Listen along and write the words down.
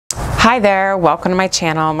Hi there, welcome to my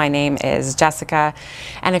channel. My name is Jessica,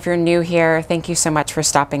 and if you're new here, thank you so much for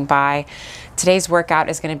stopping by. Today's workout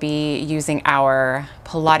is going to be using our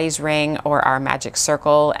Pilates ring or our magic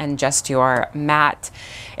circle and just your mat.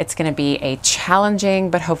 It's going to be a challenging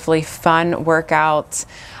but hopefully fun workout.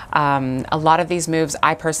 A lot of these moves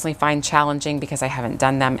I personally find challenging because I haven't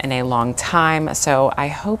done them in a long time, so I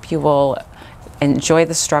hope you will enjoy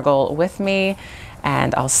the struggle with me,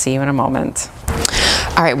 and I'll see you in a moment.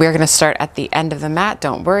 All right, we're gonna start at the end of the mat.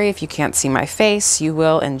 Don't worry if you can't see my face, you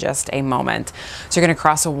will in just a moment. So you're gonna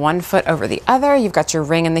cross one foot over the other. You've got your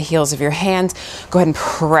ring in the heels of your hands. Go ahead and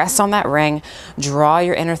press on that ring. Draw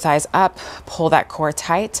your inner thighs up, pull that core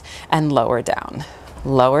tight, and lower down.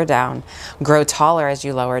 Lower down. Grow taller as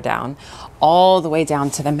you lower down, all the way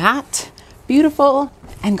down to the mat. Beautiful.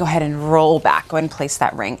 And go ahead and roll back. Go ahead and place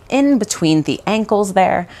that ring in between the ankles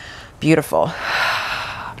there. Beautiful.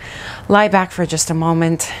 Lie back for just a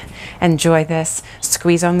moment. Enjoy this.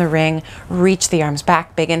 Squeeze on the ring. Reach the arms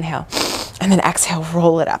back. Big inhale. And then exhale,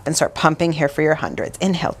 roll it up and start pumping here for your hundreds.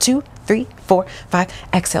 Inhale, 2, 3, 4, 5.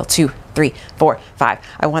 Exhale, 2, 3, 4, 5.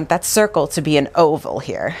 I want that circle to be an oval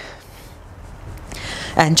here.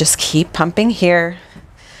 And just keep pumping here.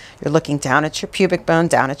 You're looking down at your pubic bone,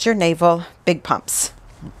 down at your navel. Big pumps.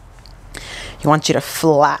 You want you to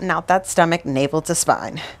flatten out that stomach, navel to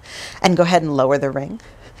spine. And go ahead and lower the ring.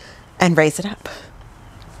 And raise it up.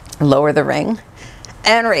 Lower the ring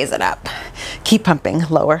and raise it up. Keep pumping.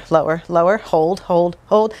 Lower, lower, lower. Hold, hold,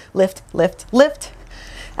 hold. Lift, lift, lift.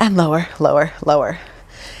 And lower, lower, lower.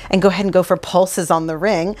 And go ahead and go for pulses on the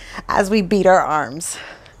ring as we beat our arms.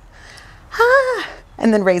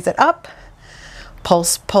 And then raise it up.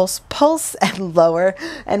 Pulse, pulse, pulse. And lower.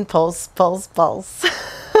 And pulse, pulse, pulse.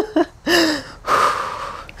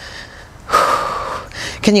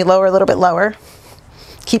 Can you lower a little bit lower?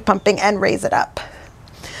 Keep pumping and raise it up.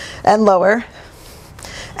 And lower.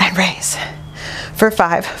 And raise. For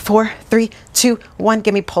 5, 4, 3, 2, 1.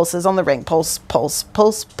 Give me pulses on the ring. Pulse, pulse,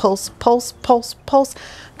 pulse, pulse, pulse, pulse, pulse.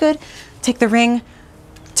 Good. Take the ring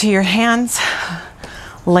to your hands.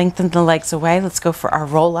 Lengthen the legs away. Let's go for our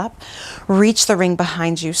roll up. Reach the ring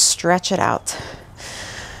behind you. Stretch it out.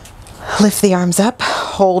 Lift the arms up.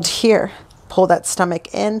 Hold here. Pull that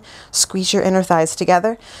stomach in. Squeeze your inner thighs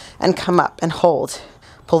together. And come up and hold.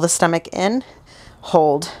 Pull the stomach in,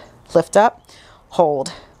 hold, lift up,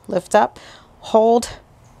 hold, lift up, hold,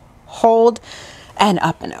 hold, and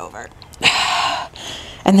up and over.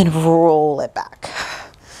 And then roll it back.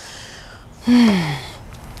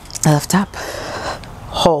 Lift up,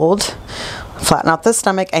 hold, flatten out the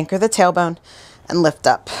stomach, anchor the tailbone, and lift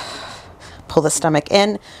up. Pull the stomach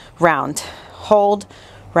in, round, hold,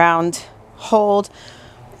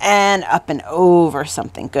 and up and over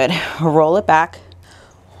something. Good. Roll it back.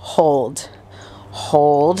 Hold,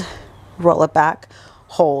 hold, roll it back,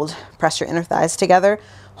 hold, press your inner thighs together,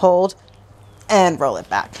 hold, and roll it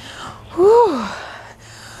back. Whew.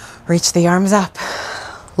 Reach the arms up,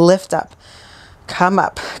 lift up, come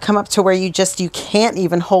up to where you can't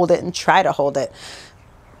even hold it and try to hold it.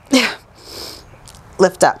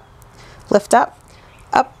 Lift up,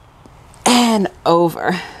 up, and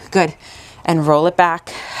over. Good. And roll it back.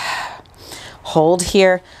 Hold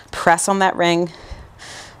here, press on that ring.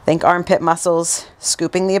 Think armpit muscles,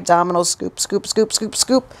 scooping the abdominals, scoop, scoop, scoop, scoop,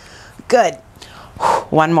 scoop. Good.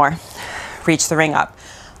 One more. Reach the ring up.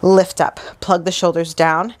 Lift up. Plug the shoulders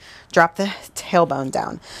down. Drop the tailbone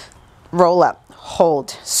down. Roll up.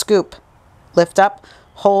 Hold. Scoop. Lift up.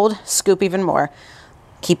 Hold. Scoop even more.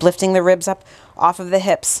 Keep lifting the ribs up off of the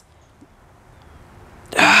hips.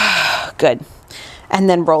 Good. And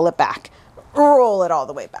then roll it back. Roll it all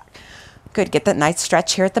the way back. Good. Get that nice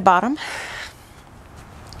stretch here at the bottom.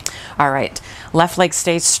 All right, left leg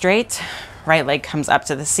stays straight, right leg comes up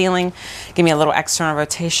to the ceiling. Give me a little external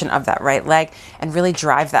rotation of that right leg and really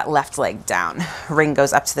drive that left leg down. Ring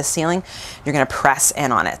goes up to the ceiling. You're gonna press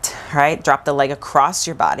in on it, all right? Drop the leg across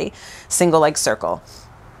your body, single leg circle,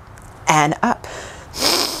 and up,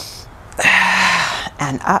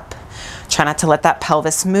 and up. Try not to let that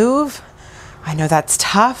pelvis move. I know that's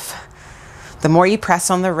tough. The more you press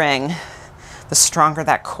on the ring, the stronger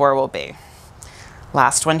that core will be.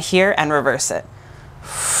 Last one here and reverse it.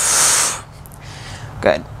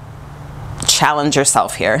 Good. Challenge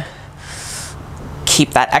yourself here.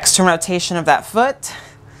 Keep that external rotation of that foot.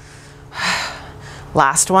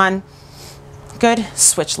 Last one. Good.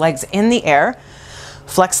 Switch legs in the air.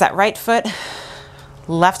 Flex that right foot.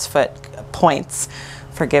 Left foot points.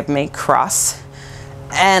 Forgive me. Cross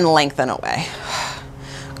and lengthen away.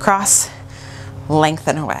 Cross,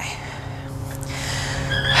 lengthen away.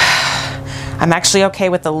 I'm actually okay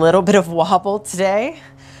with a little bit of wobble today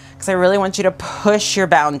because I really want you to push your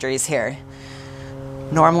boundaries here.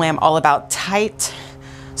 Normally I'm all about tight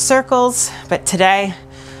circles, but today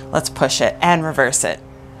let's push it and reverse it.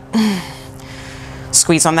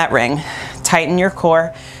 Squeeze on that ring, tighten your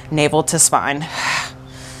core, navel to spine.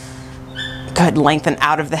 Good, lengthen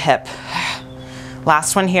out of the hip.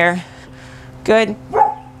 Last one here, good,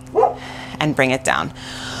 and bring it down.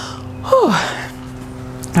 Whew.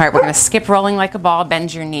 All right, we're gonna skip rolling like a ball,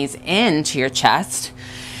 bend your knees into your chest,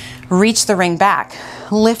 reach the ring back,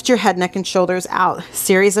 lift your head, neck, and shoulders out.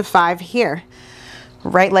 Series of 5 here.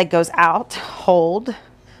 Right leg goes out, hold,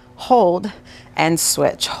 hold, and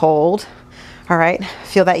switch, hold. All right,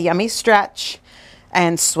 feel that yummy stretch,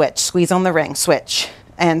 and switch. Squeeze on the ring, switch,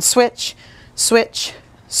 and switch, switch,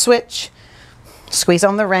 switch. Squeeze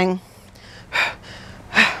on the ring.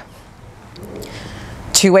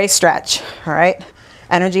 Two-way stretch, all right?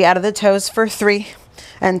 Energy out of the toes for 3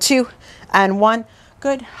 and 2 and 1.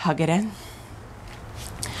 Good, hug it in.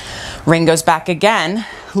 Ring goes back again.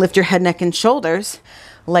 Lift your head, neck, and shoulders.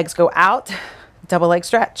 Legs go out, double leg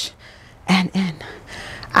stretch, and in,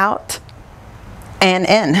 out, and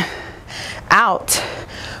in, out.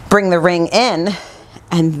 Bring the ring in,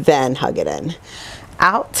 and then hug it in.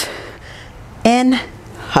 Out, in,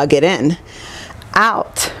 hug it in.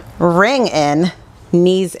 Out, ring in,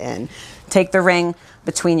 knees in. Take the ring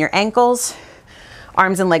between your ankles,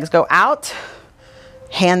 arms and legs go out,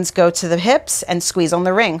 hands go to the hips, and squeeze on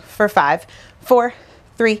the ring for 5, 4,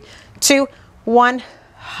 3, 2, 1.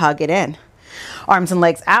 Hug it in. Arms and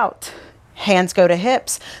legs out, hands go to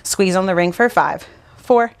hips, squeeze on the ring for 5,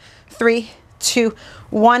 4, 3, 2,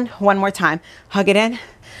 1. One more time. Hug it in,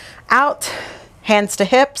 out, hands to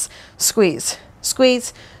hips, squeeze,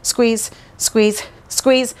 squeeze, squeeze, squeeze,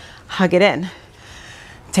 squeeze. Hug it in.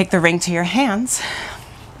 Take the ring to your hands.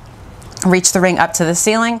 Reach the ring up to the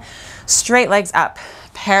ceiling. Straight legs up,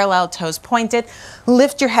 parallel toes pointed.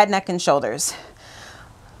 Lift your head, neck, and shoulders.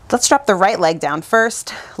 Let's drop the right leg down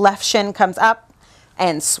first. Left shin comes up,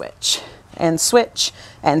 and switch, and switch,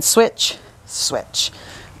 and switch, switch.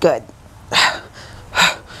 Good.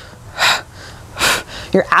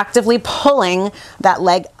 You're actively pulling that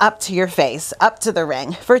leg up to your face, up to the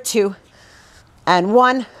ring for 2 and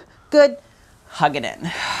 1. Good. Hug it in.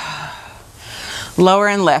 Lower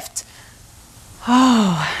and lift.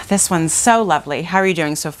 Oh, this one's so lovely. How are you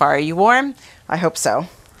doing so far? Are you warm? I hope so.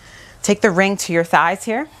 Take the ring to your thighs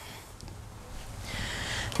here.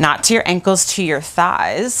 Not to your ankles, to your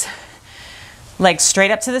thighs. Legs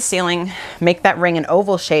straight up to the ceiling. Make that ring an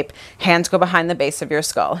oval shape. Hands go behind the base of your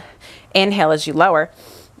skull. Inhale as you lower.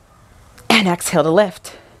 And exhale to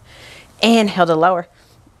lift. Inhale to lower.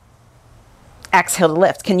 Exhale to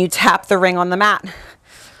lift. Can you tap the ring on the mat?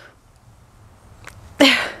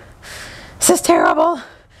 This is terrible.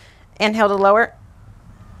 Inhale to lower.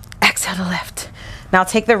 Exhale to lift. Now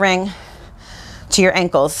take the ring to your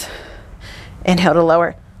ankles. Inhale to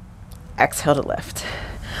lower. Exhale to lift.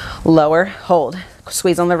 Lower, hold.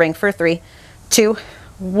 Squeeze on the ring for 3, 2,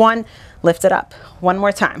 1. Lift it up. One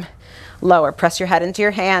more time. Lower. Press your head into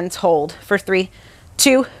your hands. Hold for 3,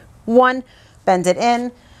 2, 1. Bend it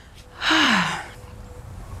in.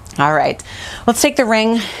 All right, let's take the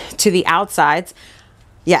ring to the outsides.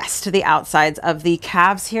 Yes, to the outsides of the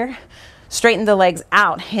calves here. Straighten the legs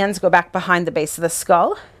out. Hands go back behind the base of the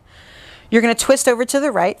skull. You're going to twist over to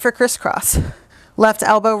the right for crisscross. Left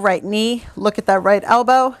elbow, right knee. Look at that right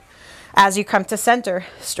elbow. As you come to center,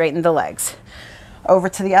 straighten the legs. Over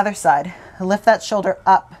to the other side. Lift that shoulder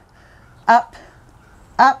up, up,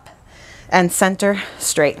 up, and center,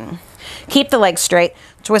 straighten. Keep the legs straight.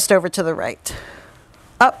 Twist over to the right.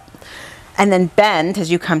 Up, and then bend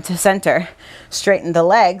as you come to center. Straighten the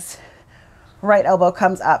legs. Right elbow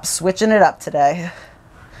comes up. Switching it up today.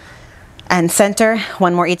 And center.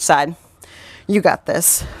 One more each side. You got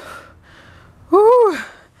this. Woo.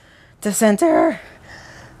 To center.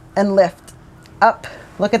 And lift. Up.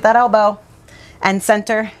 Look at that elbow. And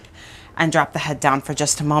center. And drop the head down for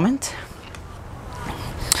just a moment.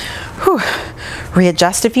 Whew.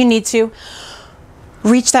 Readjust if you need to.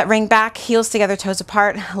 Reach that ring back, heels together, toes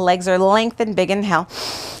apart, legs are lengthened, big inhale,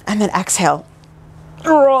 and then exhale,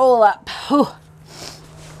 roll up. Whew.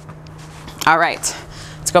 All right,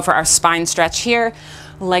 let's go for our spine stretch here.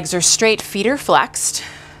 Legs are straight, feet are flexed.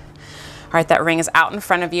 All right, that ring is out in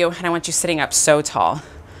front of you, and I want you sitting up so tall.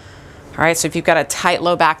 All right, so if you've got a tight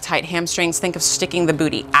low back, tight hamstrings, think of sticking the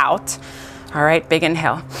booty out. All right, big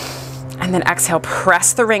inhale. And then exhale,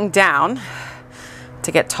 press the ring down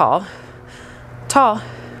to get tall. Tall,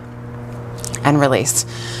 and release.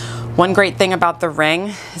 One great thing about the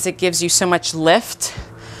ring is it gives you so much lift,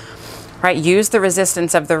 right? Use the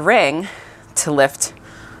resistance of the ring to lift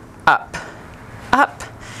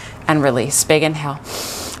and release. Big inhale.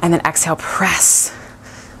 And then exhale, press,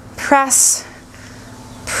 press,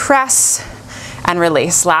 press, and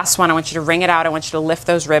release. Last one, I want you to wring it out. I want you to lift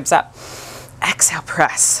those ribs up. Exhale,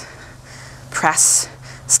 press, press.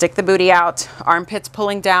 Stick the booty out, armpits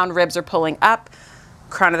pulling down, ribs are pulling up,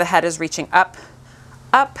 crown of the head is reaching up,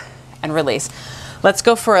 up, and release. Let's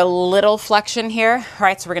go for a little flexion here. All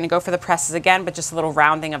right, so we're gonna go for the presses again, but just a little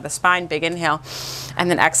rounding of the spine. Big inhale, and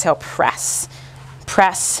then exhale, press,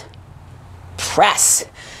 press, press,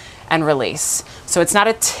 and release. So it's not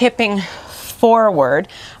a tipping forward.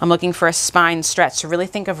 I'm looking for a spine stretch. So really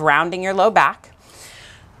think of rounding your low back.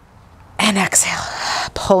 And exhale,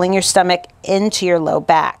 pulling your stomach into your low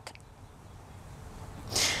back.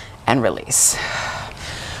 And release.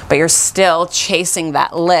 But you're still chasing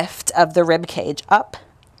that lift of the rib cage. Up,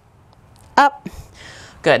 up.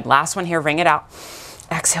 Good, last one here, wring it out.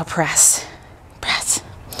 Exhale, press, press.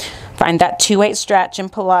 Find that 2-8 stretch in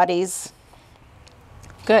Pilates.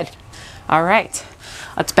 Good, all right.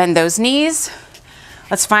 Let's bend those knees.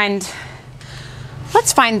 Let's find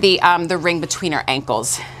the ring between our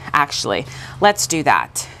ankles. Actually, let's do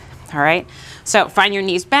that. All right, so find your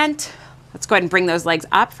knees bent. Let's go ahead and bring those legs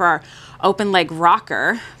up for our open leg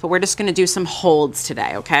rocker, but we're just gonna do some holds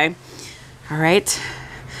today, okay? All right,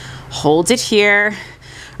 hold it here.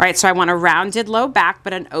 All right, so I want a rounded low back,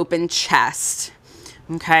 but an open chest,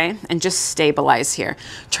 okay? And just stabilize here.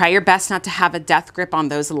 Try your best not to have a death grip on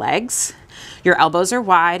those legs. Your elbows are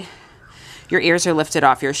wide, your ears are lifted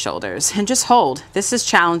off your shoulders, and just hold. This is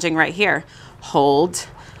challenging right here. Hold,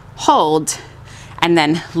 hold, and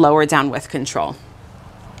then lower down with control.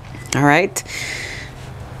 All right,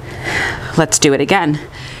 let's do it again.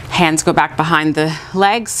 Hands go back behind the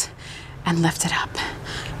legs and lift it up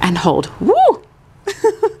and hold. Woo!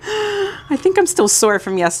 I think I'm still sore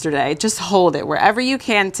from yesterday. Just hold it wherever you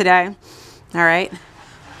can today. All right,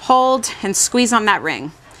 hold and squeeze on that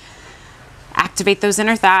ring. Activate those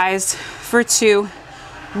inner thighs for 2,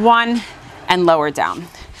 1, and lower down.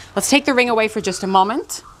 Let's take the ring away for just a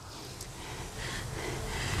moment.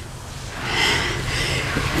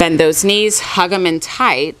 Bend those knees, hug them in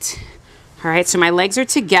tight. All right, so my legs are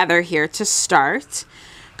together here to start.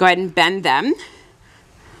 Go ahead and bend them.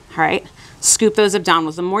 All right, scoop those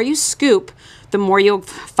abdominals. The more you scoop, the more you'll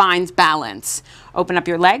find balance. Open up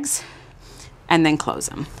your legs and then close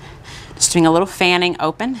them. Just doing a little fanning,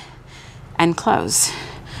 open and close.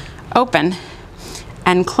 Open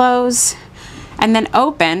and close. And then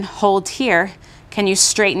open, hold here. Can you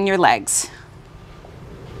straighten your legs?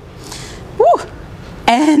 Woo!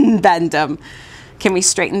 And bend them. Can we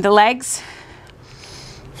straighten the legs?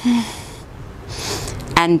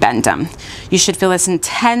 And bend them. You should feel this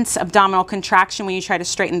intense abdominal contraction when you try to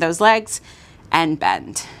straighten those legs and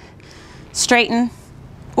bend. Straighten,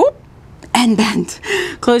 whoop, and bend.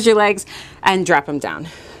 Close your legs and drop them down.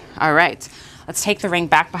 All right, let's take the ring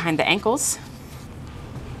back behind the ankles.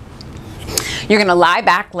 You're gonna lie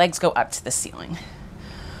back, legs go up to the ceiling.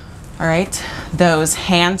 All right, those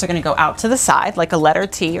hands are gonna go out to the side like a letter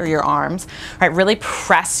T, or your arms. All right, really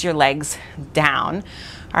press your legs down.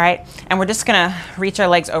 All right, and we're just gonna reach our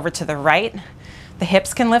legs over to the right. The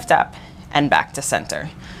hips can lift up and back to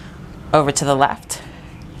center. Over to the left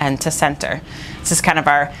and to center. This is kind of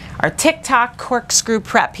our TikTok corkscrew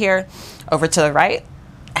prep here. Over to the right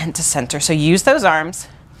and to center. So use those arms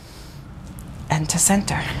and to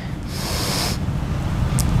center.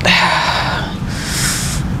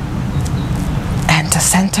 And to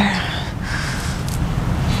center.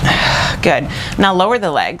 Good. Now lower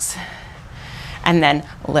the legs and then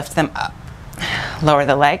lift them up. Lower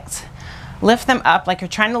the legs, lift them up like you're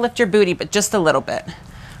trying to lift your booty, but just a little bit.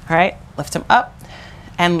 All right, lift them up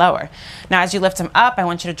and lower. Now as you lift them up, I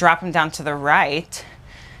want you to drop them down to the right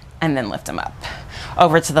and then lift them up.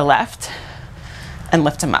 Over to the left and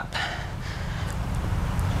lift them up.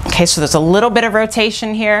 Okay, so there's a little bit of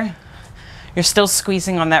rotation here. You're still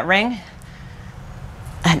squeezing on that ring.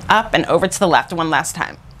 And up and over to the left one last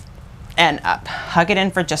time. And up. Hug it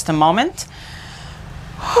in for just a moment.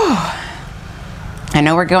 Whew. I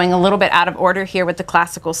know we're going a little bit out of order here with the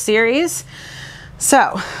classical series.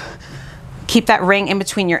 So keep that ring in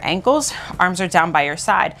between your ankles. Arms are down by your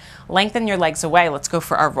side. Lengthen your legs away. Let's go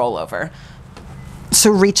for our rollover.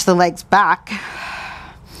 So reach the legs back.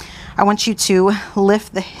 I want you to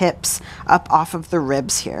lift the hips up off of the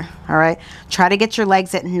ribs here, all right? Try to get your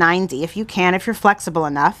legs at 90 if you can, if you're flexible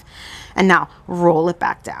enough. And now roll it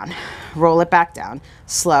back down. Roll it back down.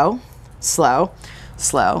 Slow, slow,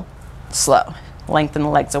 slow, slow. Lengthen the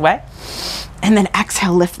legs away. And then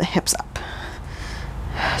exhale, lift the hips up.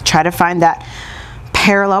 Try to find that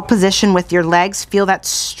parallel position with your legs. Feel that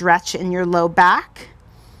stretch in your low back.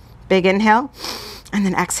 Big inhale, and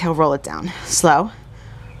then exhale, roll it down. Slow,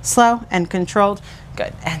 slow and controlled.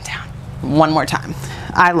 Good, and down. One more time.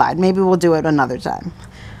 I lied, maybe we'll do it another time.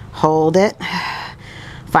 Hold it.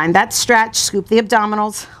 Find that stretch, scoop the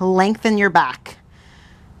abdominals, lengthen your back,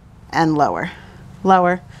 and lower,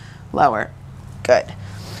 lower, lower. Good.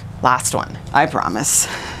 Last one, I promise.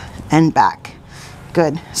 And back.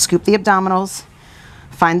 Good. Scoop the abdominals,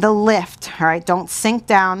 find the lift, all right? Don't sink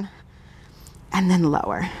down, and then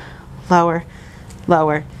lower, lower,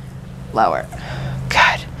 lower, lower.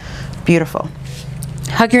 Good. Beautiful.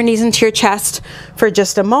 Hug your knees into your chest for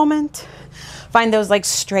just a moment. Find those legs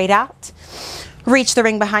straight out. Reach the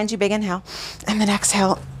ring behind you, big inhale, and then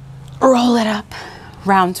exhale, roll it up,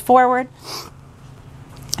 round forward.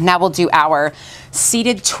 Now we'll do our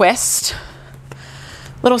seated twist,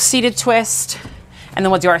 little seated twist, and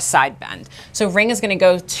then we'll do our side bend. So ring is gonna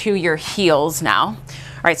go to your heels now.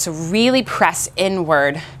 All right, so really press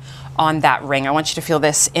inward on that ring. I want you to feel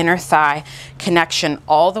this inner thigh connection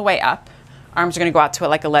all the way up. Arms are gonna go out to it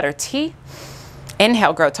like a letter T.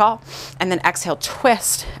 Inhale, grow tall, and then exhale,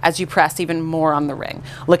 twist as you press even more on the ring.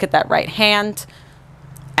 Look at that right hand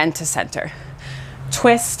and to center.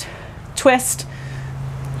 Twist, twist,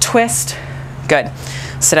 twist. Good.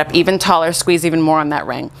 Sit up even taller, squeeze even more on that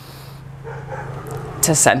ring.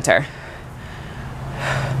 To center.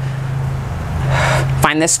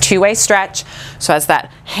 Find this two-way stretch. So as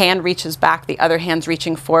that hand reaches back, the other hand's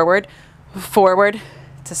reaching forward, forward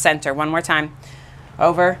to center. One more time.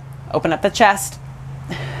 Over, open up the chest.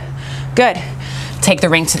 Good. Take the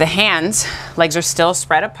ring to the hands. Legs are still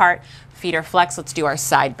spread apart. Feet are flexed. Let's do our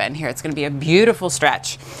side bend here. It's going to be a beautiful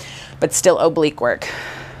stretch, but still oblique work.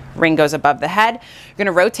 Ring goes above the head. You're going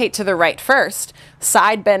to rotate to the right first.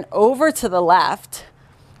 Side bend over to the left.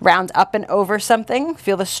 Round up and over something.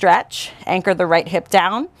 Feel the stretch. Anchor the right hip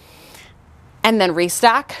down. And then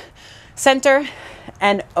restack. Center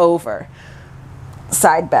and over.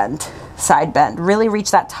 Side bend. Side bend. Really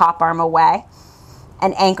reach that top arm away.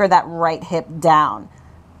 And anchor that right hip down.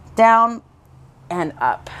 Down and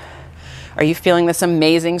up. Are you feeling this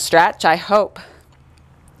amazing stretch? I hope.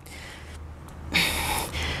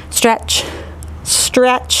 Stretch,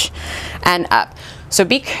 stretch, and up. So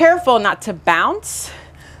be careful not to bounce.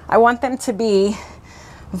 I want them to be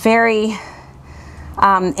very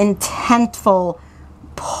intentful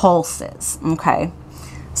pulses, okay?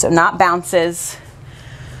 So not bounces,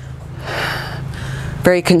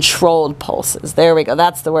 very controlled pulses. There we go,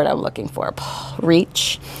 that's the word I'm looking for.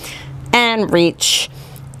 Reach, and reach,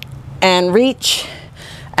 and reach,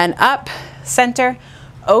 and up, center,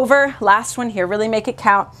 over. Last one here, really make it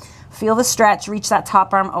count. Feel the stretch, reach that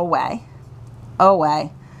top arm away,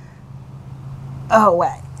 away,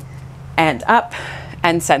 away, and up,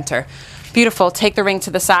 and center. Beautiful, take the ring to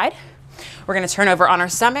the side. We're gonna turn over on our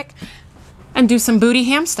stomach and do some booty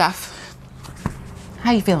ham stuff.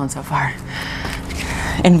 How you feeling so far?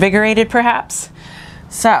 Invigorated perhaps?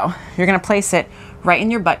 So you're gonna place it right in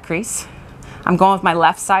your butt crease. I'm going with my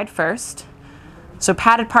left side first. So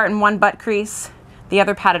padded part in one butt crease, the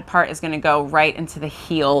other padded part is gonna go right into the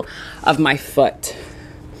heel of my foot.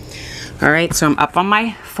 All right, so I'm up on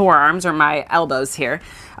my forearms or my elbows here.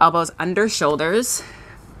 Elbows under shoulders.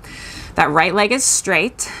 That right leg is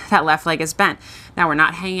straight, that left leg is bent. Now we're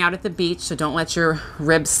not hanging out at the beach, so don't let your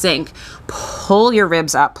ribs sink. Pull your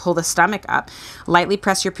ribs up, pull the stomach up. Lightly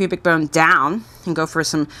press your pubic bone down and go for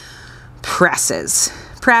some presses.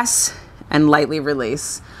 Press and lightly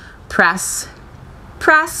release. Press,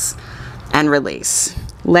 press, and release.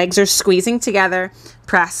 Legs are squeezing together.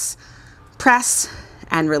 Press, press,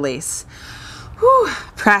 and release. Whew.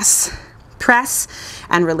 Press, press,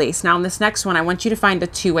 and release. Now on this next one, I want you to find a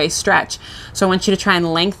two-way stretch. So I want you to try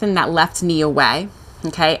and lengthen that left knee away,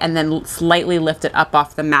 okay? And then slightly lift it up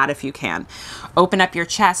off the mat if you can. Open up your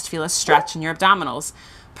chest, feel a stretch in your abdominals.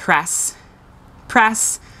 Press,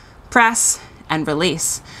 press, press, and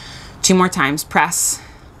release. Two more times. Press,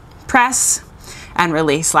 press, and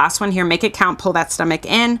release. Last one here, make it count. Pull that stomach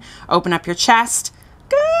in, open up your chest.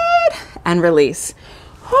 Good, and release.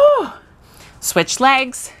 Whew. Switch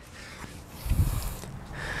legs.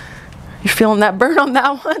 You feeling that burn on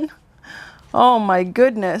that one? Oh my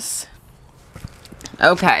goodness.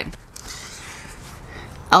 Okay.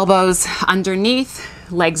 Elbows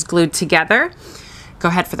underneath, legs glued together. Go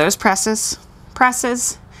ahead for those presses,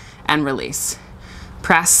 presses, and release.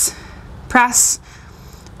 Press, press,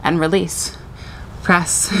 and release.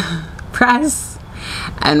 Press, press,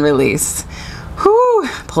 and release. Whew.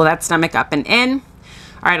 Pull that stomach up and in.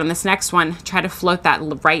 All right, on this next one, try to float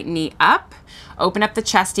that right knee up. Open up the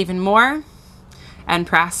chest even more. And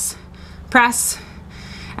press, press,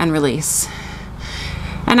 and release.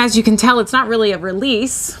 And as you can tell, it's not really a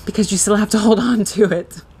release because you still have to hold on to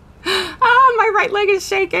it. Oh, my right leg is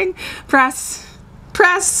shaking. Press,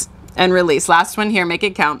 press, and release. Last one here, make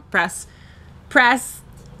it count. Press, press,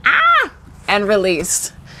 and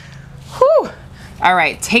release. Whew. All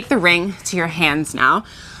right, take the ring to your hands now.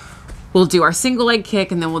 We'll do our single leg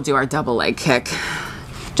kick and then we'll do our double leg kick,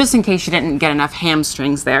 just in case you didn't get enough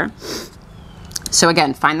hamstrings there. So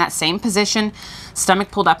again, find that same position,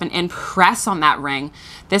 stomach pulled up and in, press on that ring.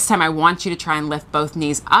 This time I want you to try and lift both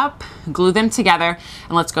knees up, glue them together,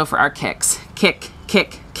 and let's go for our kicks. Kick,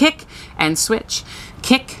 kick, kick, and switch.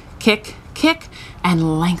 Kick, kick, kick,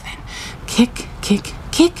 and lengthen. Kick, kick,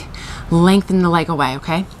 kick, lengthen the leg away,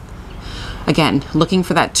 okay? Again, looking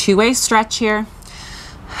for that two-way stretch here.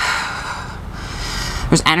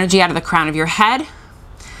 There's energy out of the crown of your head,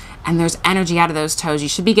 and there's energy out of those toes. You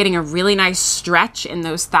should be getting a really nice stretch in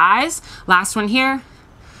those thighs. Last one here,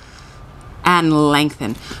 and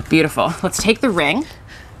lengthen. Beautiful. Let's take the ring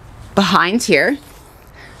behind here.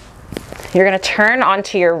 You're gonna turn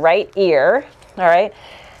onto your right ear, all right?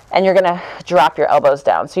 And you're gonna drop your elbows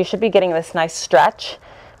down. So you should be getting this nice stretch,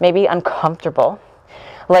 maybe uncomfortable.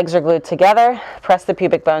 Legs are glued together, press the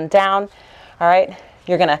pubic bone down, all right?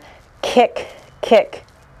 You're gonna kick, kick,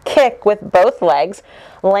 kick with both legs,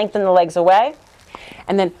 lengthen the legs away,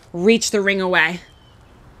 and then reach the ring away.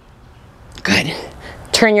 Good.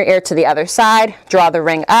 Turn your ear to the other side, draw the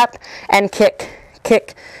ring up, and kick,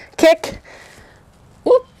 kick, kick.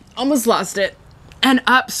 Whoop, almost lost it. And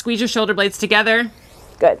up, squeeze your shoulder blades together.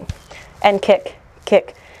 Good. And kick,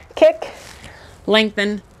 kick, kick.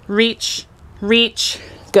 Lengthen, reach, reach.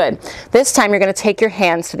 Good. This time you're going to take your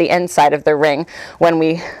hands to the inside of the ring when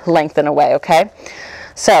we lengthen away, okay?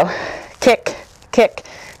 So kick, kick,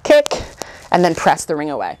 kick, and then press the ring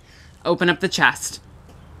away. Open up the chest.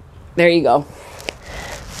 There you go.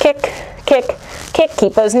 Kick, kick, kick.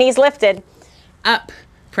 Keep those knees lifted. Up,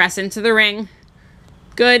 press into the ring.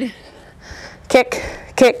 Good. Kick,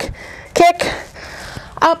 kick, kick.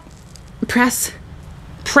 Up, press,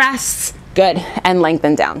 press. Good. And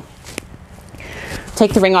lengthen down.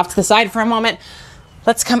 Take the ring off to the side for a moment.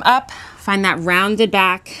 Let's come up, find that rounded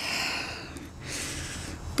back.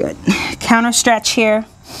 Good. Counter stretch here.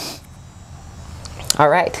 All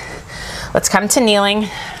right. Let's come to kneeling.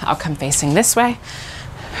 I'll come facing this way.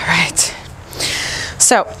 All right.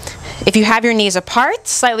 So if you have your knees apart,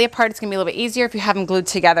 slightly apart, it's gonna be a little bit easier. If you have them glued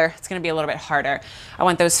together, it's gonna be a little bit harder. I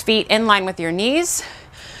want those feet in line with your knees.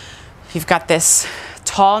 You've got this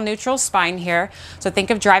tall neutral spine here. So think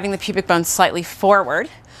of driving the pubic bone slightly forward.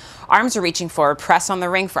 Arms are reaching forward. Press on the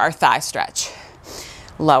ring for our thigh stretch.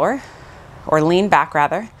 Lower, or lean back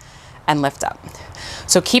rather, and lift up.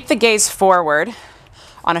 So keep the gaze forward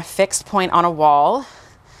on a fixed point on a wall, all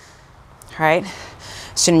right?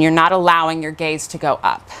 So you're not allowing your gaze to go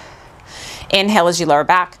up. Inhale as you lower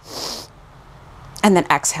back, and then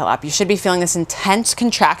exhale up. You should be feeling this intense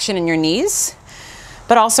contraction in your knees,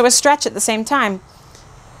 but also a stretch at the same time.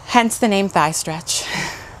 Hence the name thigh stretch.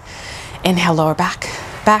 Inhale, lower back,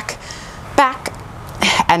 back, back,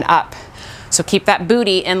 and up. So keep that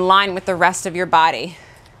booty in line with the rest of your body.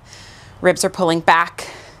 Ribs are pulling back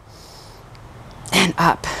and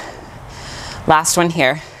up. Last one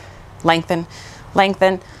here. Lengthen,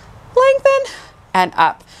 lengthen, lengthen, and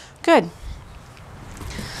up. Good.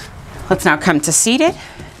 Let's now come to seated,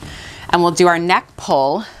 and we'll do our neck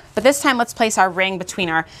pull, but this time let's place our ring between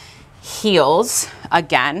our heels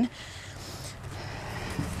again.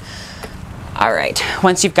 All right,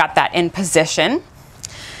 once you've got that in position,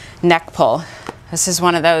 neck pull. This is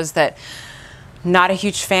one of those that not a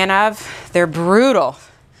huge fan of. They're brutal.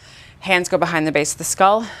 Hands go behind the base of the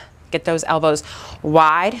skull. Get those elbows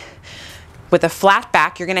wide. With a flat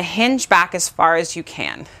back, you're gonna hinge back as far as you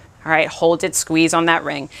can. All right, hold it, squeeze on that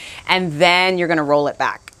ring, and then you're gonna roll it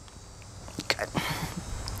back. Good.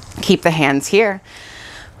 Keep the hands here.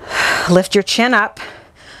 Lift your chin up.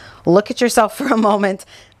 Look at yourself for a moment.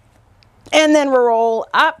 And then roll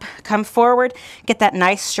up, come forward, get that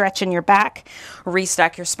nice stretch in your back,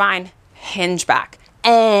 restack your spine, hinge back,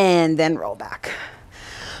 and then roll back.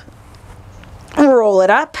 Roll it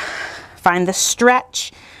up, find the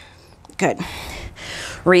stretch. Good.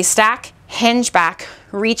 Restack, hinge back,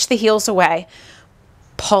 reach the heels away,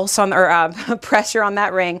 pulse on, or pressure on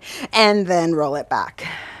that ring, and then roll it back.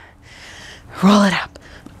 Roll it up.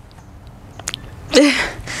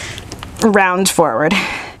 Round forward.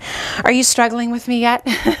 Are you struggling with me yet?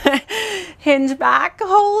 Hinge back,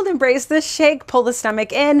 hold, embrace the shake, pull the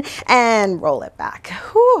stomach in, and roll it back.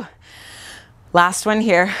 Whew. Last one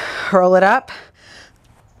here. Roll it up.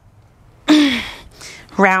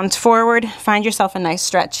 Round forward. Find yourself a nice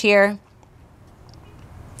stretch here.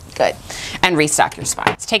 Good. And restack your spine.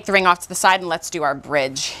 Let's take the ring off to the side and let's do our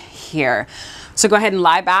bridge here. So go ahead and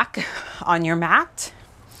lie back on your mat.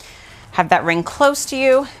 Have that ring close to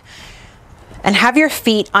you and have your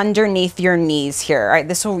feet underneath your knees here. All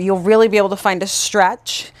right, you'll really be able to find a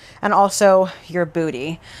stretch and also your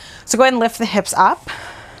booty. So go ahead and lift the hips up.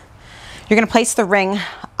 You're gonna place the ring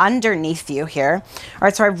underneath you here. All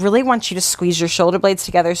right, so I really want you to squeeze your shoulder blades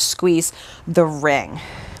together, squeeze the ring.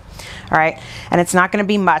 All right, and it's not gonna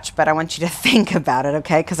be much, but I want you to think about it,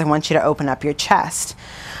 okay? Because I want you to open up your chest.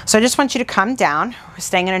 So I just want you to come down,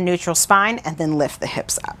 staying in a neutral spine, and then lift the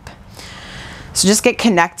hips up. So just get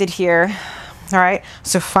connected here, all right?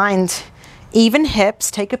 So find even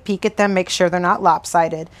hips, take a peek at them, make sure they're not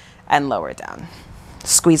lopsided, and lower down.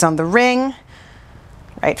 Squeeze on the ring,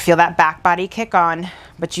 right? Feel that back body kick on,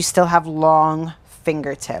 but you still have long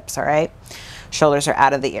fingertips, all right? Shoulders are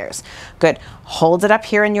out of the ears. Good. Hold it up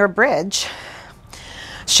here in your bridge.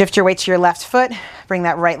 Shift your weight to your left foot. Bring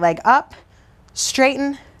that right leg up.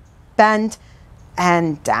 Straighten, bend,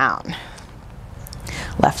 and down.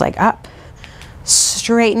 Left leg up.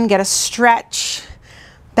 Straighten, get a stretch.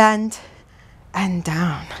 Bend, and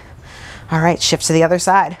down. All right, shift to the other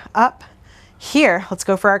side. Up. Here, let's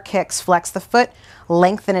go for our kicks. Flex the foot,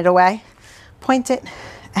 lengthen it away. Point it,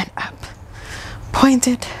 and up. Point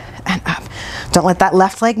it, and up. Don't let that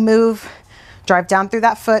left leg move. Drive down through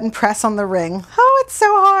that foot and press on the ring. Oh, it's so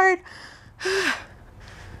hard.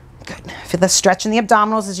 Good. Feel the stretch in the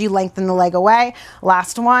abdominals as you lengthen the leg away.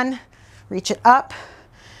 Last one. Reach it up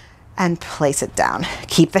and place it down.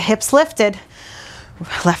 Keep the hips lifted.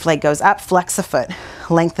 Left leg goes up, flex the foot,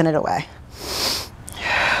 lengthen it away.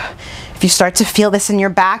 If you start to feel this in your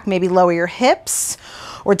back, maybe lower your hips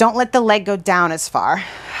or don't let the leg go down as far.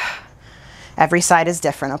 Every side is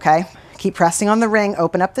different, okay? Keep pressing on the ring,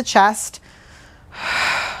 open up the chest.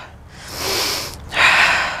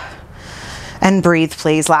 And breathe,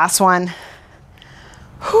 please. Last one.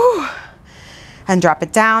 Whew. And drop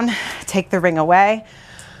it down. Take the ring away.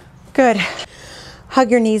 Good.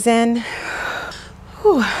 Hug your knees in.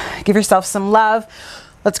 Whew. Give yourself some love.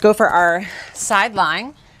 Let's go for our side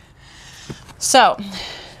lying. So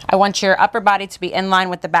I want your upper body to be in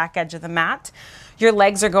line with the back edge of the mat. Your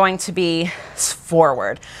legs are going to be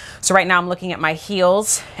forward. So right now I'm looking at my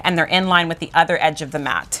heels and they're in line with the other edge of the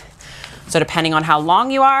mat. So depending on how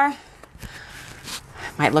long you are,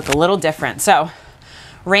 might look a little different. So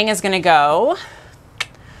ring is gonna go,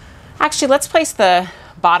 actually let's place the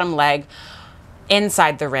bottom leg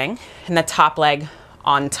inside the ring and the top leg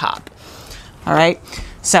on top. All right,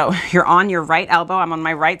 so you're on your right elbow. I'm on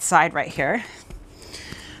my right side right here.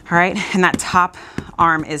 All right, and that top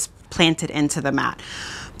arm is planted into the mat.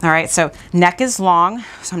 All right, so neck is long,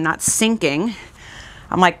 so I'm not sinking.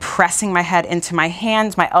 I'm like pressing my head into my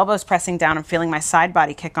hands, my elbows pressing down. I'm feeling my side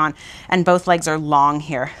body kick on, and both legs are long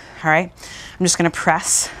here. All right, I'm just gonna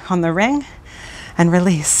press on the ring and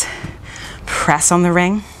release. Press on the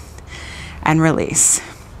ring and release.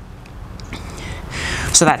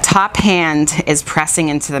 So that top hand is pressing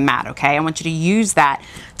into the mat, okay? I want you to use that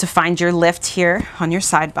to find your lift here on your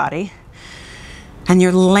side body. And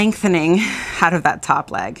you're lengthening out of that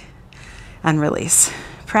top leg. And release.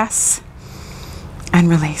 Press and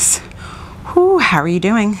release. Whew, how are you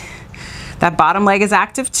doing? That bottom leg is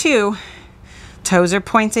active too. Toes are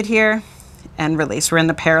pointed here. And release. We're in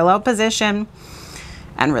the parallel position.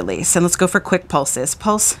 And release. And let's go for quick pulses.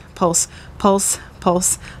 Pulse, pulse, pulse,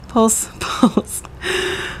 pulse, pulse, pulse.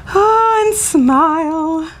 Oh, and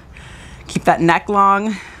smile. Keep that neck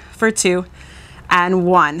long for 2 and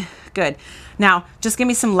 1. Good. Now, just give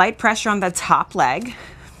me some light pressure on the top leg.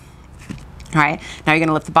 All right. Now you're going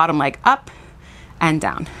to lift the bottom leg up and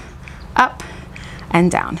down, up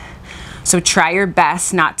and down. So try your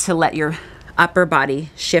best not to let your upper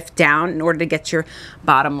body shift down in order to get your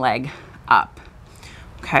bottom leg up.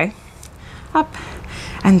 Okay. Up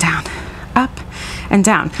and down, up and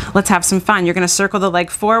down. Let's have some fun. You're going to circle the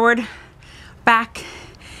leg forward, back,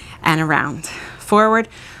 and around. Forward.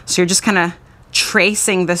 So you're just kind of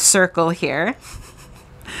tracing the circle here.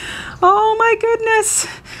 Oh my goodness.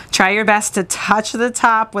 Try your best to touch the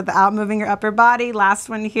top without moving your upper body. Last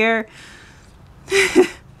one here.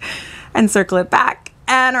 And circle it back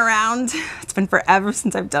and around. It's been forever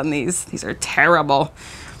since I've done these. These are terrible.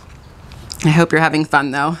 I hope you're having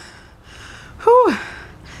fun though. Whew.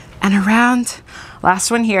 And around. Last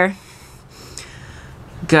one here.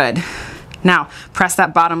 Good. Now press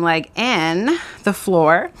that bottom leg in the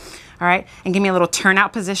floor. All right, and give me a little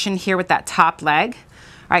turnout position here with that top leg.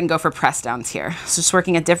 All right, and go for press downs here. So just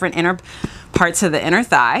working at different inner parts of the inner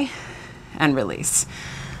thigh and release.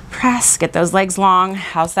 Press, get those legs long.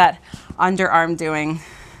 How's that underarm doing?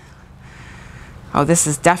 Oh, this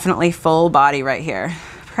is definitely full body right here.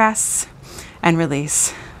 Press and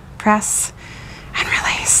release. Press and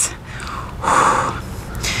release.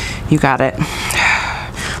 You got it.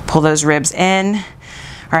 Pull those ribs in.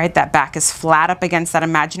 All right, that back is flat up against that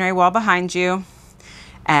imaginary wall behind you.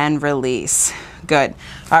 And release. Good.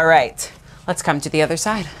 All right, let's come to the other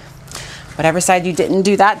side. Whatever side you didn't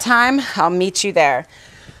do that time, I'll meet you there.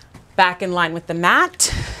 Back in line with the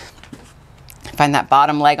mat. Find that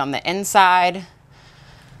bottom leg on the inside.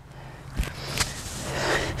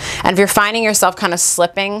 And if you're finding yourself kind of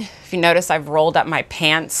slipping, if you notice I've rolled up my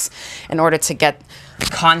pants in order to get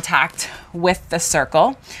contact with the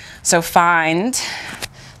circle. So find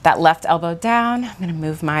that left elbow down. I'm gonna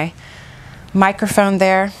move my microphone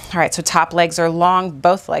there. All right, so top legs are long,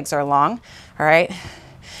 both legs are long, all right?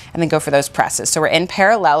 And then go for those presses. So we're in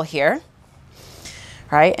parallel here,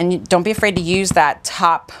 all right? And don't be afraid to use that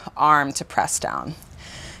top arm to press down.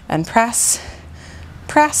 And press,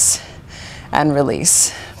 press, and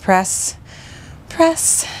release. Press,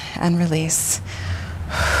 press, and release.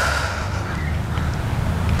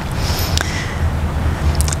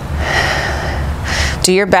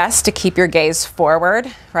 Do your best to keep your gaze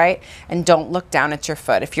forward, right? And don't look down at your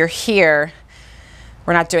foot. If you're here,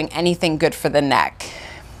 we're not doing anything good for the neck.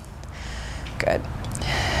 Good.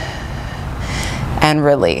 And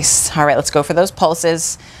release. All right, let's go for those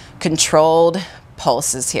pulses. Controlled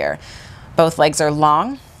pulses here. Both legs are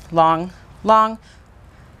long, long, long.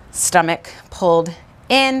 Stomach pulled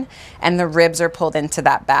in, and the ribs are pulled into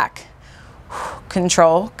that back.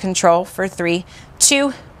 Control, control for 3, 2,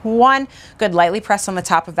 1. Good, lightly press on the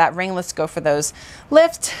top of that ring. Let's go for those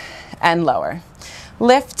lift and lower.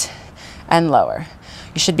 Lift and lower.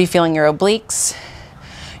 You should be feeling your obliques,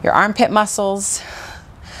 your armpit muscles,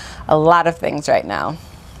 a lot of things right now.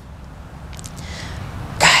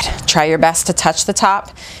 Good, try your best to touch the top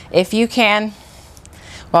if you can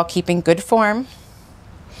while keeping good form.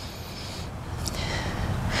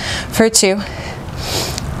 For 2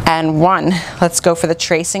 and 1. Let's go for the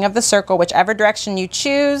tracing of the circle, whichever direction you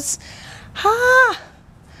choose. Ah.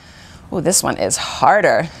 Oh, this one is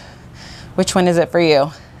harder. Which one is it for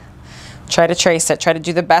you? Try to trace it. Try to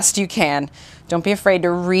do the best you can. Don't be afraid to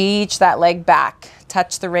reach that leg back.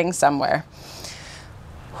 Touch the ring somewhere.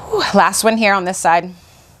 Whew. Last one here on this side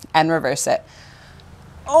and reverse it.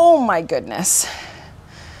 Oh my goodness.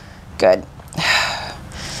 Good.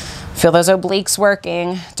 Feel those obliques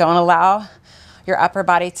working. Don't allow your upper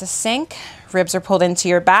body to sink. Ribs are pulled into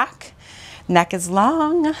your back. Neck is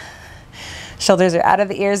long. Shoulders are out of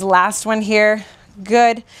the ears. Last one here.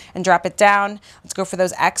 Good. And drop it down. Let's go for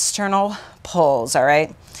those external pulls, all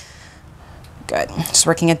right? Good. Just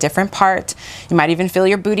working a different part. You might even feel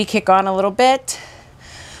your booty kick on a little bit.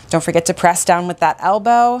 Don't forget to press down with that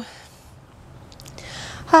elbow.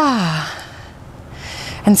 Ah.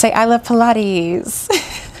 And say, I love Pilates.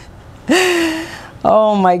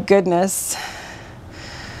 Oh my goodness.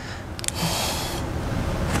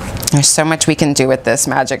 There's so much we can do with this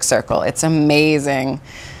magic circle. It's amazing.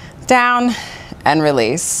 Down and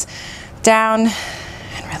release. Down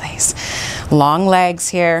and release. Long legs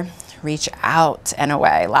here. Reach out and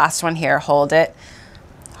away. Last one here. Hold it.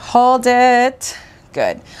 Hold it.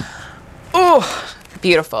 Good. Ooh,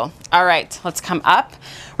 beautiful. All right, let's come up.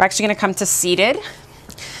 We're actually gonna come to seated.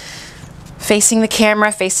 Facing the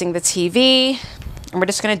camera, facing the TV. And we're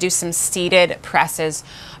just gonna do some seated presses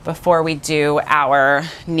before we do our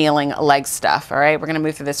kneeling leg stuff, all right? We're gonna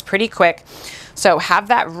move through this pretty quick. So have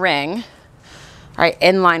that ring, all right,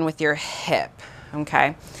 in line with your hip,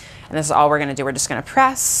 okay? And this is all we're gonna do. We're just gonna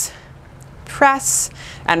press, press,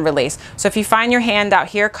 and release. So if you find your hand out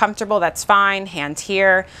here comfortable, that's fine. Hand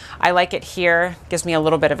here. I like it here. Gives me a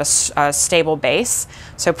little bit of a stable base.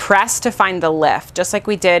 So press to find the lift, just like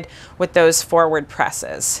we did with those forward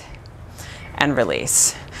presses. And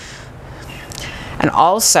release. And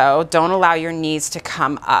also, don't allow your knees to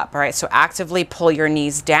come up, all right? So actively pull your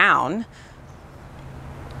knees down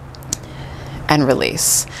and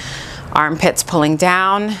release. Armpits pulling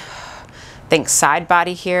down. Think side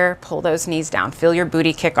body here. Pull those knees down. Feel your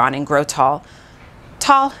booty kick on and grow tall.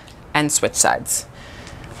 Tall, and switch sides.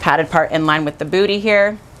 Padded part in line with the booty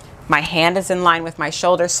here. My hand is in line with my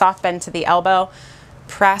shoulder. Soft bend to the elbow.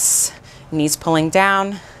 Press, knees pulling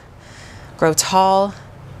down. Grow tall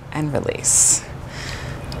and release.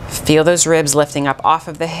 Feel those ribs lifting up off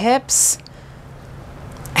of the hips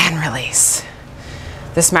and release.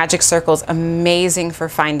 This magic circle is amazing for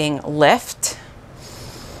finding lift.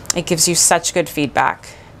 It gives you such good feedback.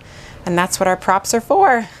 And that's what our props are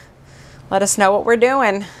for. Let us know what we're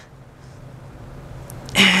doing.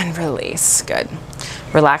 And release, good.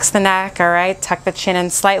 Relax the neck, all right? Tuck the chin in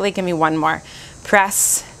slightly, give me one more.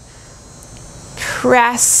 press,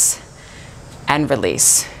 press, and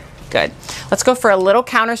release. Good. Let's go for a little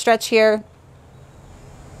counter stretch here.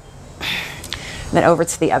 Then over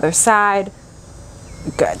to the other side.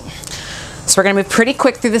 Good. So we're gonna move pretty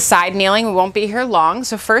quick through the side kneeling. We won't be here long.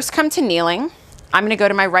 So first come to kneeling. I'm gonna go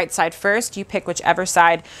to my right side first. You pick whichever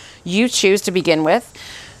side you choose to begin with.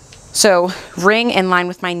 So ring in line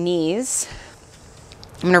with my knees.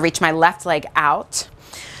 I'm gonna reach my left leg out.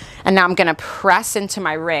 And now I'm gonna press into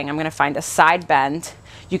my ring. I'm gonna find a side bend.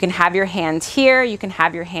 You can have your hand here, you can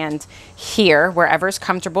have your hand here, wherever is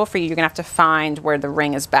comfortable for you. You're gonna have to find where the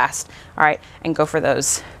ring is best. All right, and go for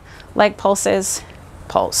those leg pulses,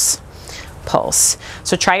 pulse, pulse.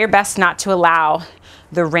 So try your best not to allow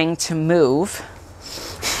the ring to move.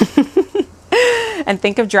 And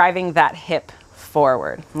think of driving that hip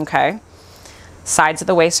forward, okay? Sides of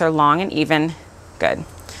the waist are long and even, good.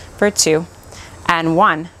 For 2 and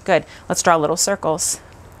 1, good. Let's draw little circles.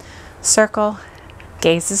 Circle,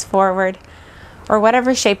 gazes forward, or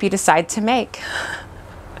whatever shape you decide to make.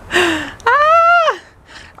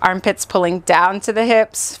 Armpits pulling down to the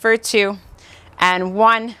hips for 2 and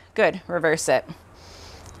 1, good. Reverse it.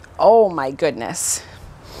 Oh my goodness.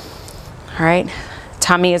 All right,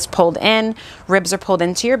 tummy is pulled in, ribs are pulled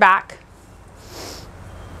into your back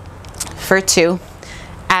for 2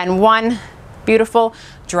 and 1, beautiful.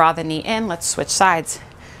 Draw the knee in, let's switch sides.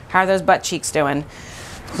 How are those butt cheeks doing?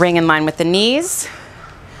 Ring in line with the knees.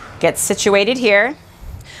 Get situated here.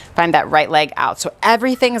 Find that right leg out. So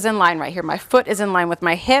everything is in line right here. My foot is in line with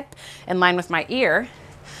my hip, in line with my ear.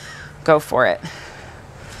 Go for it.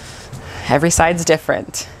 Every side's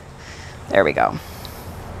different. There we go.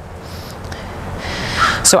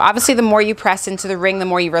 So obviously the more you press into the ring, the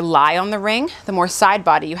more you rely on the ring, the more side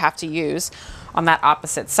body you have to use on that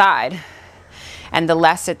opposite side, and the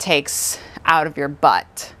less it takes out of your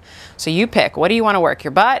butt. So you pick, what do you want to work?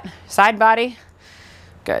 Your butt, side body?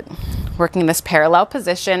 Good. Working this parallel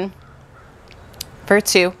position for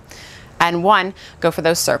 2 and 1. Go for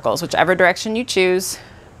those circles, whichever direction you choose.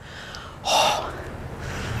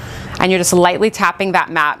 And you're just lightly tapping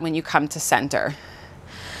that mat when you come to center.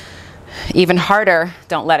 Even harder,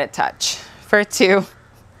 don't let it touch. For 2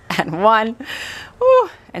 and 1. Woo,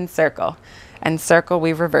 and circle. And circle,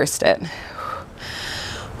 we've reversed it.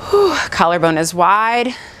 Whew. Collarbone is wide.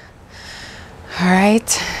 All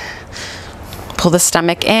right. Pull the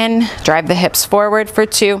stomach in, drive the hips forward for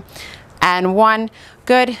 2 and 1.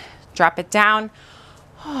 Good. Drop it down.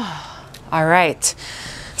 All right.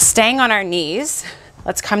 Staying on our knees,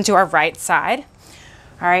 let's come to our right side.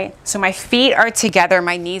 All right. So my feet are together,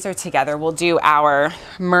 my knees are together. We'll do our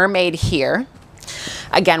mermaid here.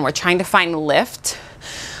 Again, we're trying to find lift.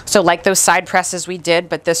 So like those side presses we did,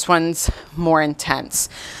 but this one's more intense.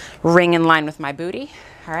 Ring in line with my booty.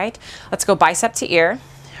 All right. Let's go bicep to ear.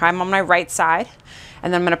 I'm on my right side,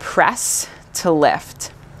 and then I'm gonna press to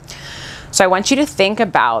lift. So I want you to think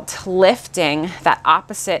about lifting that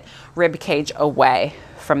opposite rib cage away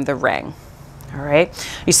from the ring, all right?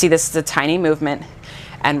 You see this is a tiny movement,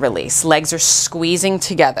 and release. Legs are squeezing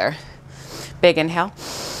together. Big inhale,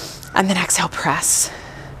 and then exhale, press,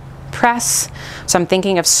 press. So I'm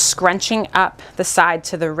thinking of scrunching up the side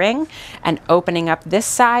to the ring and opening up this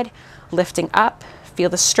side, lifting up, feel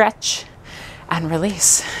the stretch, and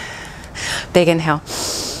release. Big inhale,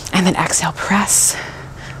 and then exhale, press,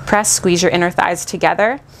 press, squeeze your inner thighs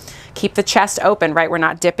together. Keep the chest open, right? We're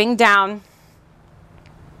not dipping down,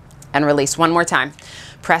 and release. One more time.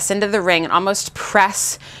 Press into the ring and almost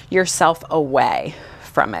press yourself away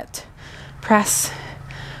from it. Press,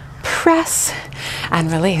 press, and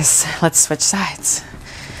release. Let's switch sides.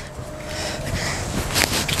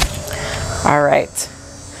 All right.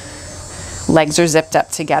 Legs are zipped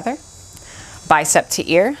up together. Bicep to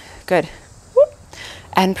ear, good. Whoop.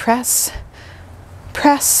 And press,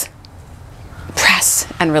 press, press,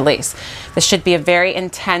 and release. This should be a very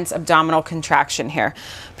intense abdominal contraction here.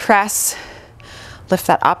 Press, lift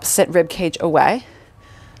that opposite rib cage away,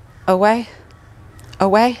 away,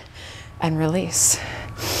 away, and release.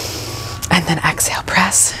 And then exhale,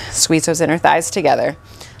 press, squeeze those inner thighs together.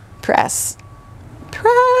 Press,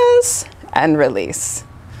 press, and release.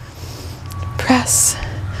 Press,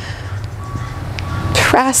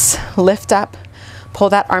 press, lift up, pull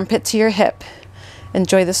that armpit to your hip.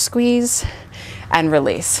 Enjoy the squeeze and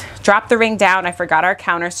release. Drop the ring down. I forgot our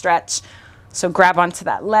counter stretch. So grab onto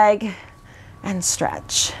that leg and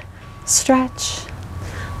stretch, stretch.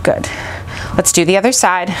 Good. Let's do the other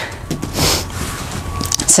side.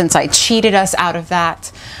 Since I cheated us out of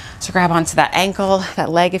that, so grab onto that ankle, that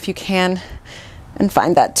leg if you can, and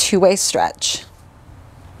find that two-way stretch.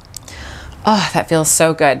 Oh, that feels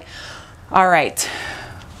so good. All right,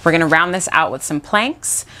 we're gonna round this out with some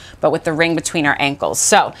planks, but with the ring between our ankles.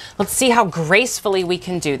 So let's see how gracefully we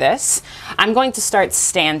can do this. I'm going to start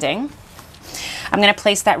standing. I'm gonna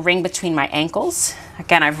place that ring between my ankles.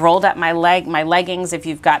 Again, I've rolled up my leggings if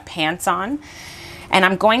you've got pants on. And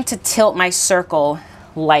I'm going to tilt my circle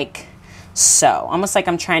like so, almost like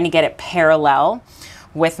I'm trying to get it parallel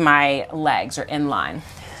with my legs or in line.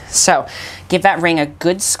 So give that ring a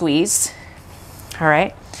good squeeze. All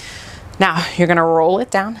right. Now you're gonna roll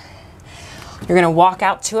it down. You're gonna walk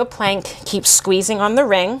out to a plank, keep squeezing on the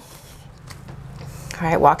ring. All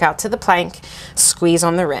right, walk out to the plank, squeeze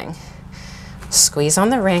on the ring. Squeeze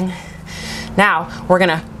on the ring. Now we're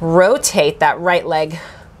gonna rotate that right leg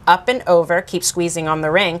up and over, keep squeezing on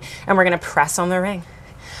the ring, and we're gonna press on the ring.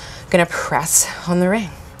 Gonna press on the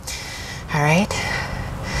ring. All right.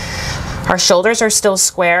 Our shoulders are still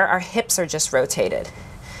square, our hips are just rotated.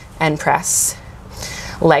 And press.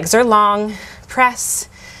 Legs are long, press,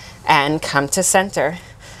 and come to center.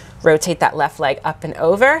 Rotate that left leg up and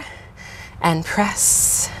over, and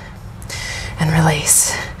press, and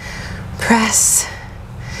release. Press,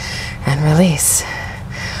 and release.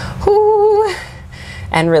 Whoo,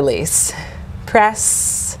 and release.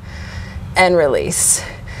 Press, and release.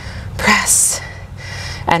 Press,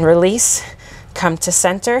 and release. Come to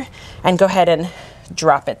center, and go ahead and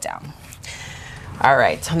drop it down. All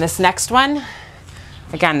right, on this next one,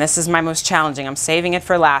 again, this is my most challenging. I'm saving it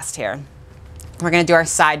for last here. We're gonna do our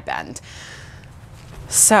side bend.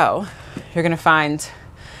 So you're gonna find,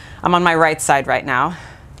 I'm on my right side right now.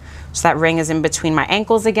 So that ring is in between my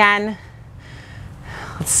ankles again.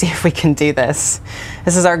 Let's see if we can do this.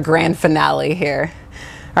 This is our grand finale here.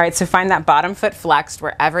 All right, so find that bottom foot flexed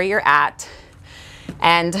wherever you're at.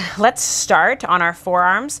 And let's start on our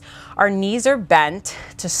forearms. Our knees are bent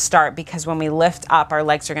to start because when we lift up, our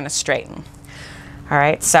legs are gonna straighten. All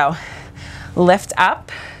right, so lift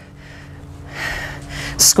up,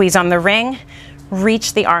 squeeze on the ring,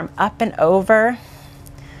 reach the arm up and over.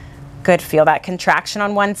 Good, feel that contraction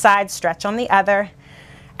on one side, stretch on the other,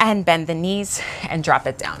 and bend the knees and drop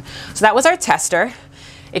it down. So that was our tester.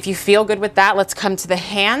 If you feel good with that, let's come to the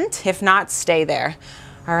hand. If not, stay there.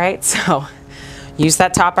 All right, so use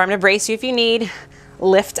that top arm to brace you if you need.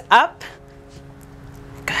 Lift up,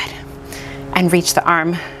 good. And reach the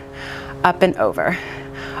arm up and over.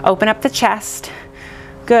 Open up the chest,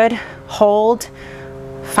 good. Hold,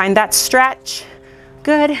 find that stretch,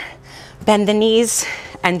 good. Bend the knees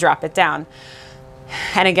and drop it down.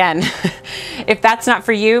 And again, if that's not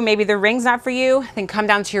for you, maybe the ring's not for you, then come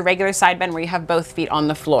down to your regular side bend where you have both feet on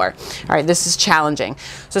the floor. All right, this is challenging.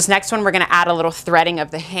 So this next one, we're gonna add a little threading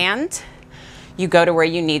of the hand. You go to where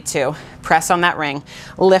you need to. Press on that ring.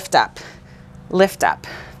 Lift up. Lift up.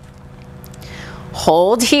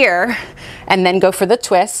 Hold here, and then go for the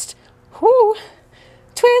twist. Whoo.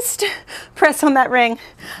 Twist. Press on that ring.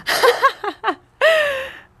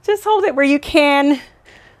 Just hold it where you can.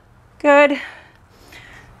 Good.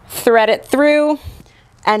 Thread it through,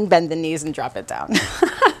 and bend the knees and drop it down.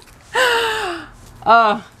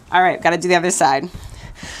 Oh, all right, gotta do the other side.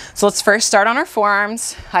 So let's first start on our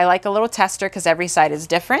forearms. I like a little tester because every side is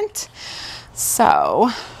different.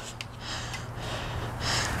 So,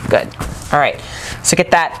 good. All right, so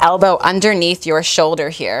get that elbow underneath your shoulder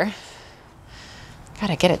here.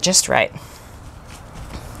 Gotta get it just right.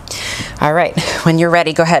 All right, when you're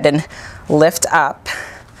ready, go ahead and lift up.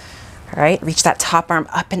 All right, reach that top arm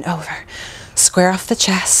up and over. Square off the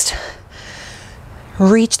chest.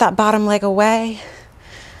 Reach that bottom leg away.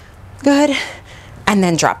 Good. And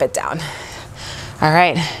then drop it down. All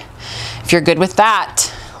right, if you're good with that,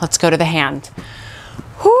 let's go to the hand.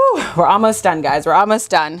 Whew, we're almost done, guys. We're almost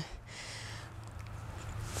done.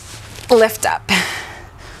 Lift up.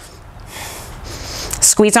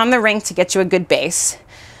 Squeeze on the ring to get you a good base.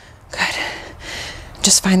 Good.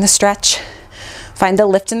 Just find the stretch. Find the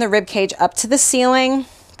lift in the rib cage up to the ceiling.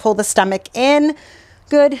 Pull the stomach in.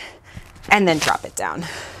 Good. And then drop it down.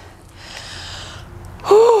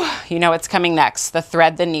 Whew. You know what's coming next, the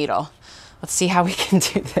thread the needle. Let's see how we can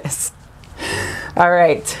do this. All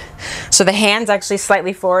right. So the hand's actually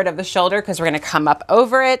slightly forward of the shoulder because we're going to come up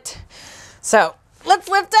over it. So let's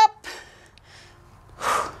lift up.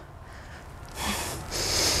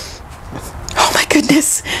 Oh my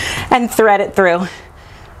goodness. And thread it through.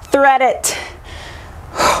 Thread it.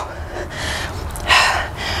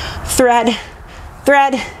 Thread,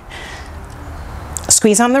 thread.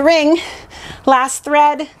 Squeeze on the ring. Last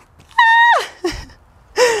thread.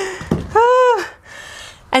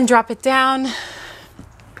 And drop it down.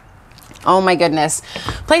 Oh my goodness.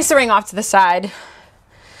 Place the ring off to the side.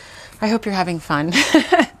 I hope you're having fun.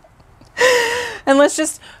 And let's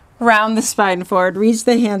just Round the spine forward. Reach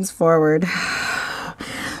the hands forward.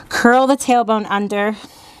 Curl the tailbone under.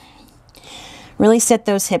 Really sit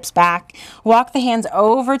those hips back. Walk the hands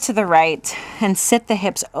over to the right and sit the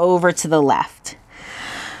hips over to the left.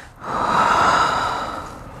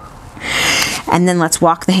 And then let's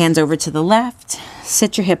walk the hands over to the left.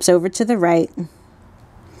 Sit your hips over to the right.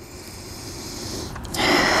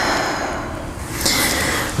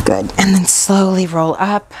 Good. And then slowly roll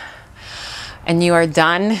up. And you are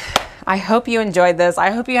done. I hope you enjoyed this.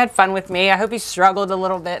 I hope you had fun with me. I hope you struggled a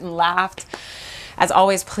little bit and laughed. As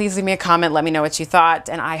always, please leave me a comment. Let me know what you thought.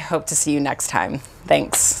 And I hope to see you next time.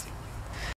 Thanks.